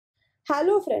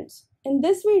Hello friends, in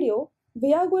this video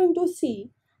we are going to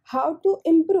see how to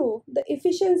improve the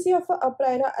efficiency of a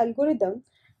Apriori algorithm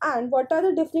and what are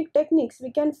the different techniques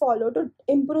we can follow to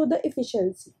improve the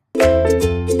efficiency.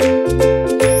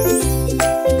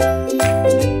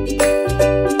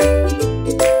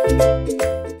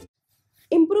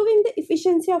 Improving the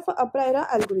efficiency of a Apriori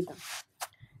algorithm.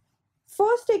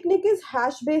 First technique is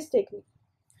hash-based technique.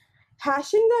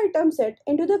 Hashing the item set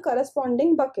into the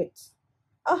corresponding buckets.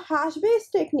 A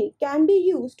hash-based technique can be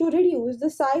used to reduce the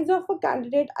size of a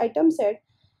candidate item set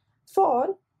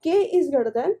for k is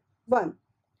greater than 1.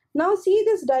 Now see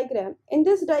this diagram. In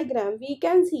this diagram, we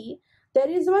can see there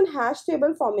is one hash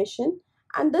table formation,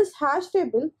 and this hash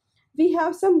table we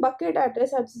have some bucket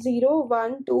address at 0,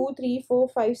 1, 2, 3, 4,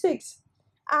 5, 6,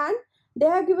 and they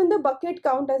have given the bucket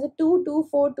count as a 2, 2,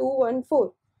 4, 2, 1,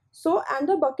 4. So, and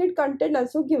the bucket content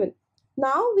also given.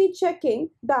 Now we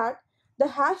checking that the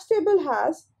hash table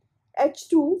has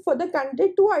H2 for the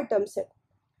candidate 2 item set.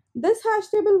 This hash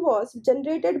table was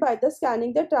generated by the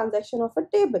scanning the transaction of a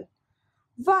table.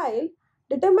 While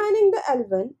determining the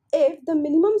L1, if the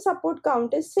minimum support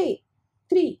count is say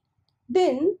 3,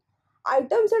 then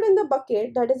item set in the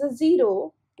bucket, that is a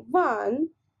 0, 1,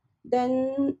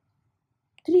 then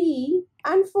 3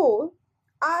 and 4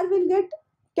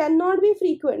 cannot be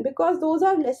frequent because those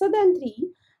are lesser than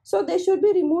 3, so they should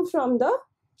be removed from the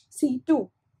C2.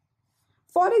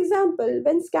 For example,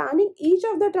 when scanning each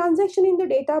of the transactions in the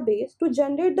database to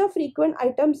generate the frequent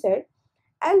item set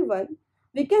L1,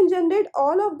 we can generate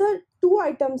all of the 2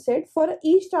 item set for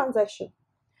each transaction,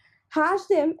 hash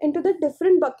them into the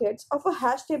different buckets of a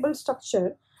hash table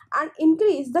structure and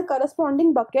increase the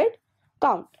corresponding bucket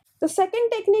count. The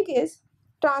second technique is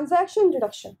transaction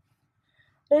reduction.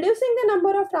 Reducing the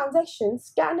number of transactions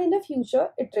scanned in the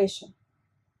future iteration.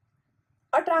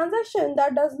 A transaction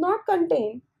that does not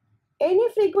contain any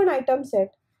frequent item set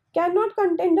cannot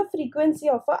contain the frequency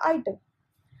of an item.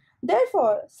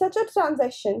 Therefore, such a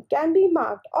transaction can be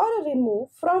marked or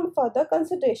removed from further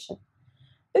consideration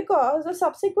because the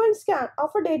subsequent scan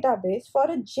of a database for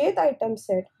a jth item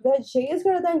set where j is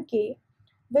greater than k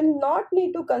will not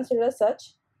need to consider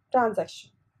such transaction.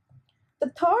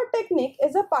 The third technique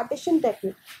is a partition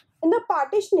technique. In the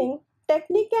partitioning,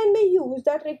 technique can be used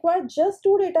that require just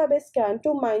 2 database scans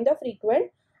to mine the frequent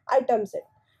item set.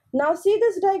 Now see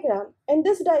this diagram. In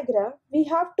this diagram, we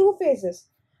have 2 phases.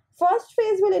 First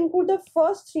phase will include the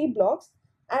first 3 blocks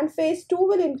and phase 2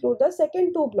 will include the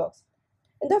second 2 blocks.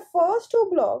 In the first 2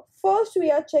 blocks, first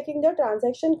we are checking the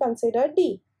transaction considered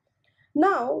D.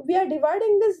 Now we are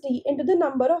dividing this D into the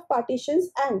number of partitions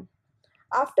n.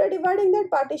 After dividing that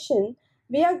partition,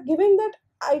 we are giving that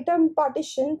item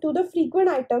partition to the frequent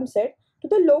item set to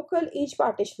the local each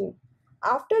partitioning.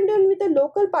 After done with the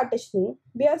local partitioning,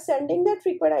 we are sending that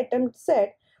frequent item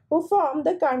set who form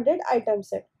the candidate item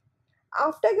set.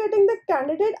 After getting the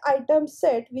candidate item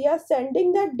set, we are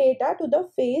sending that data to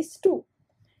the phase 2.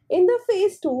 In the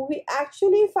phase 2, we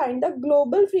actually find the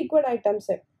global frequent item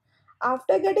set.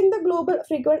 After getting the global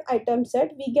frequent item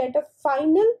set, we get a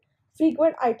final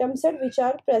frequent item set which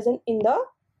are present in the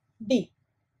D.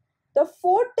 The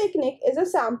fourth technique is a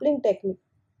sampling technique.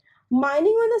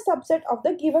 Mining on a subset of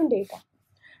the given data.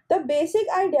 The basic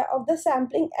idea of the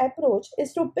sampling approach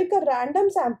is to pick a random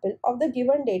sample of the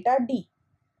given data D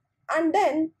and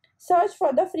then search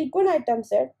for the frequent item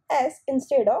set S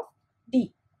instead of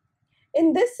D.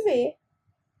 In this way,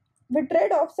 we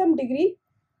trade off some degree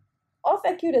of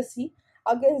accuracy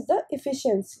against the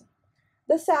efficiency.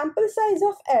 The sample size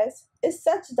of S is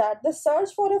such that the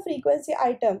search for a frequency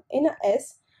item in a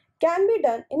S can be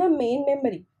done in a main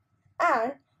memory,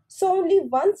 and so only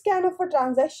one scan of a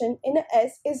transaction in a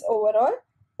S is overall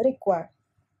required.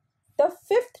 The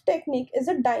fifth technique is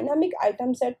a dynamic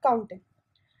item set counting.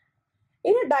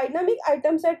 In a dynamic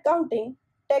item set counting,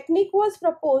 technique was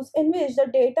proposed in which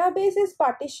the database is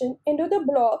partitioned into the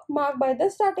block marked by the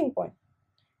starting point.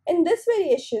 In this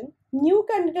variation, new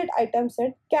candidate item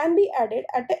set can be added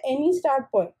at any start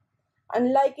point,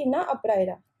 unlike in a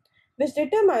Apriori, which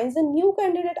determines the new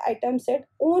candidate item set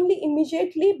only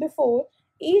immediately before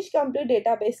each complete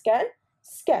database can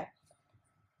scan.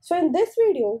 So in this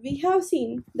video, we have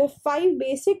seen the 5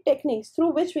 basic techniques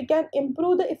through which we can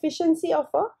improve the efficiency of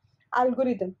an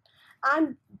algorithm,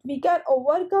 and we can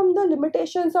overcome the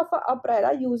limitations of a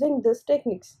Apriori using these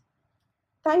techniques.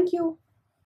 Thank you.